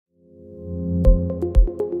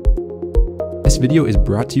video is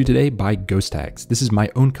brought to you today by Ghost Tags. This is my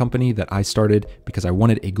own company that I started because I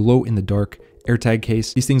wanted a glow-in-the-dark AirTag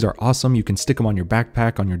case. These things are awesome. You can stick them on your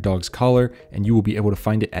backpack, on your dog's collar, and you will be able to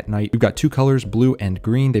find it at night. We've got two colors, blue and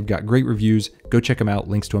green. They've got great reviews. Go check them out.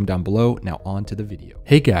 Links to them down below. Now on to the video.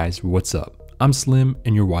 Hey guys, what's up? I'm Slim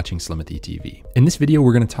and you're watching Slimothy TV. In this video,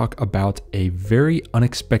 we're going to talk about a very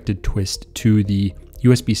unexpected twist to the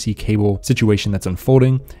USB-C cable situation that's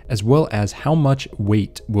unfolding, as well as how much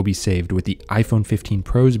weight will be saved with the iPhone 15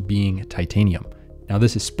 Pros being titanium. Now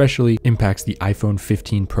this especially impacts the iPhone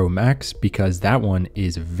 15 Pro Max because that one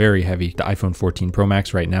is very heavy, the iPhone 14 Pro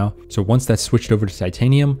Max right now. So once that's switched over to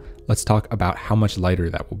titanium, let's talk about how much lighter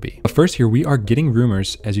that will be. But first here, we are getting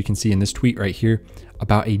rumors, as you can see in this tweet right here,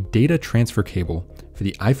 about a data transfer cable for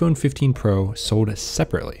the iPhone 15 Pro sold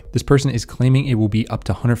separately. This person is claiming it will be up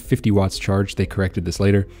to 150 watts charged. They corrected this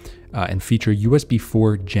later. And feature USB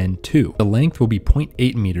 4 Gen 2. The length will be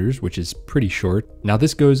 0.8 meters, which is pretty short. Now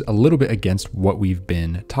this goes a little bit against what we've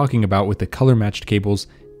been talking about with the color matched cables.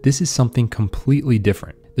 This is something completely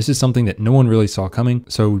different. This is something that no one really saw coming,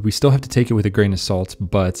 so we still have to take it with a grain of salt,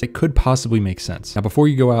 but it could possibly make sense. Now before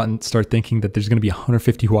you go out and start thinking that there's gonna be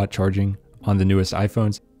 150 watt charging on the newest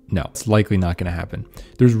iPhones, no, it's likely not going to happen.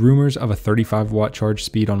 There's rumors of a 35 watt charge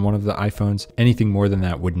speed on one of the iPhones. Anything more than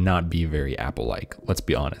that would not be very Apple-like, let's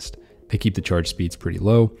be honest. They keep the charge speeds pretty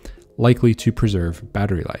low, likely to preserve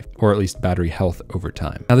battery life, or at least battery health over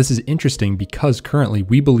time. Now this is interesting because currently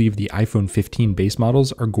we believe the iPhone 15 base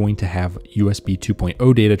models are going to have USB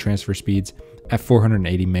 2.0 data transfer speeds at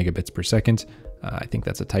 480 megabits per second. I think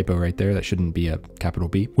that's a typo right there. That shouldn't be a capital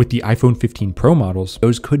B. With the iPhone 15 Pro models,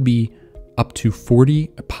 those could be up to 40,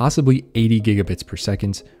 possibly 80 gigabits per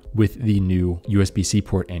second with the new USB-C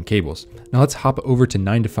port and cables. Now let's hop over to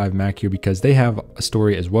 9to5Mac here because they have a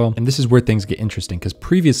story as well. And this is where things get interesting because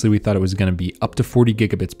previously we thought it was going to be up to 40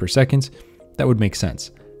 gigabits per second. That would make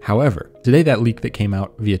sense. However, today that leak that came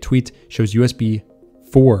out via tweet shows USB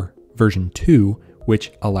 4 version 2,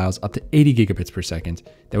 which allows up to 80 gigabits per second.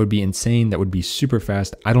 That would be insane. That would be super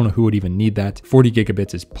fast. I don't know who would even need that. 40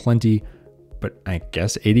 gigabits is plenty, but I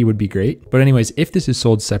guess 80 would be great. But anyways, if this is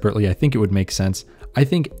sold separately, I think it would make sense. I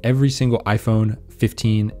think every single iPhone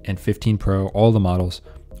 15 and 15 Pro, all the models,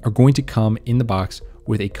 are going to come in the box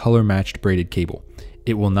with a color matched braided cable.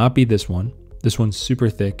 It will not be this one. This one's super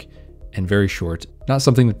thick and very short. Not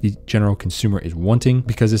something that the general consumer is wanting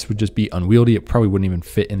because this would just be unwieldy. It probably wouldn't even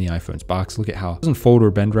fit in the iPhone's box. Look at how it doesn't fold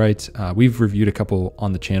or bend right. We've reviewed a couple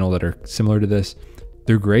on the channel that are similar to this.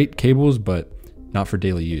 They're great cables, but not for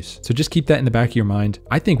daily use. So just keep that in the back of your mind.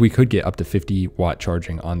 I think we could get up to 50 watt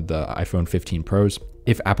charging on the iPhone 15 Pros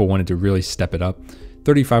if Apple wanted to really step it up.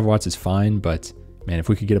 35 watts is fine, but man, if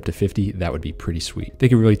we could get up to 50, that would be pretty sweet. They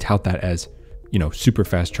could really tout that as, you know, super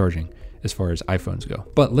fast charging as far as iPhones go.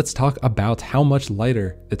 But let's talk about how much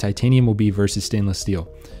lighter the titanium will be versus stainless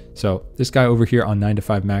steel. So this guy over here on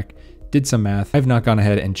 9to5Mac did some math. I've not gone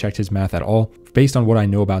ahead and checked his math at all. Based on what I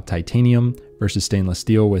know about titanium versus stainless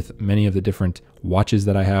steel with many of the different watches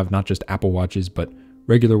that I have, not just Apple watches, but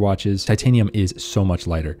regular watches, titanium is so much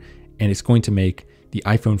lighter and it's going to make the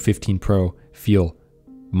iPhone 15 Pro feel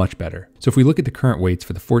much better. So if we look at the current weights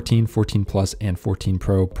for the 14, 14 Plus, and 14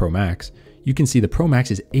 Pro, Pro Max, you can see the Pro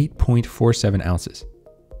Max is 8.47 ounces.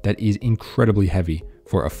 That is incredibly heavy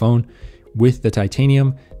for a phone. With the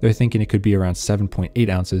titanium, they're thinking it could be around 7.8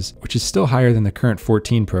 ounces, which is still higher than the current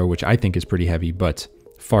 14 Pro, which I think is pretty heavy, but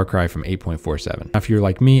far cry from 8.47. Now, if you're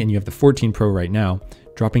like me and you have the 14 Pro right now,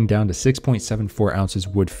 dropping down to 6.74 ounces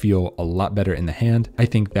would feel a lot better in the hand. I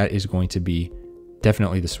think that is going to be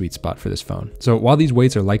definitely the sweet spot for this phone. So while these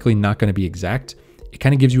weights are likely not going to be exact, it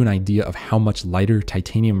kind of gives you an idea of how much lighter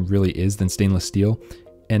titanium really is than stainless steel.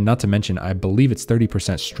 And not to mention, I believe it's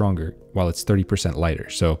 30% stronger while it's 30% lighter.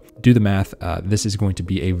 So do the math. This is going to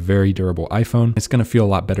be a very durable iPhone. It's going to feel a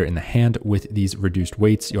lot better in the hand with these reduced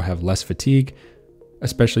weights. You'll have less fatigue,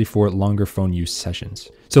 especially for longer phone use sessions.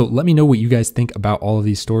 So let me know what you guys think about all of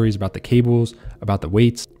these stories, about the cables, about the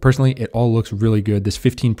weights. Personally, it all looks really good. This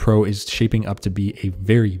 15 Pro is shaping up to be a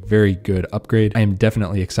very, very good upgrade. I am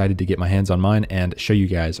definitely excited to get my hands on mine and show you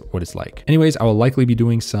guys what it's like. Anyways, I will likely be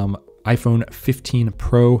doing some iPhone 15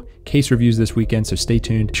 Pro case reviews this weekend, so stay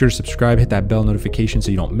tuned. Be sure to subscribe, hit that bell notification so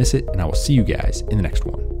you don't miss it, and I will see you guys in the next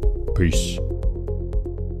one. Peace.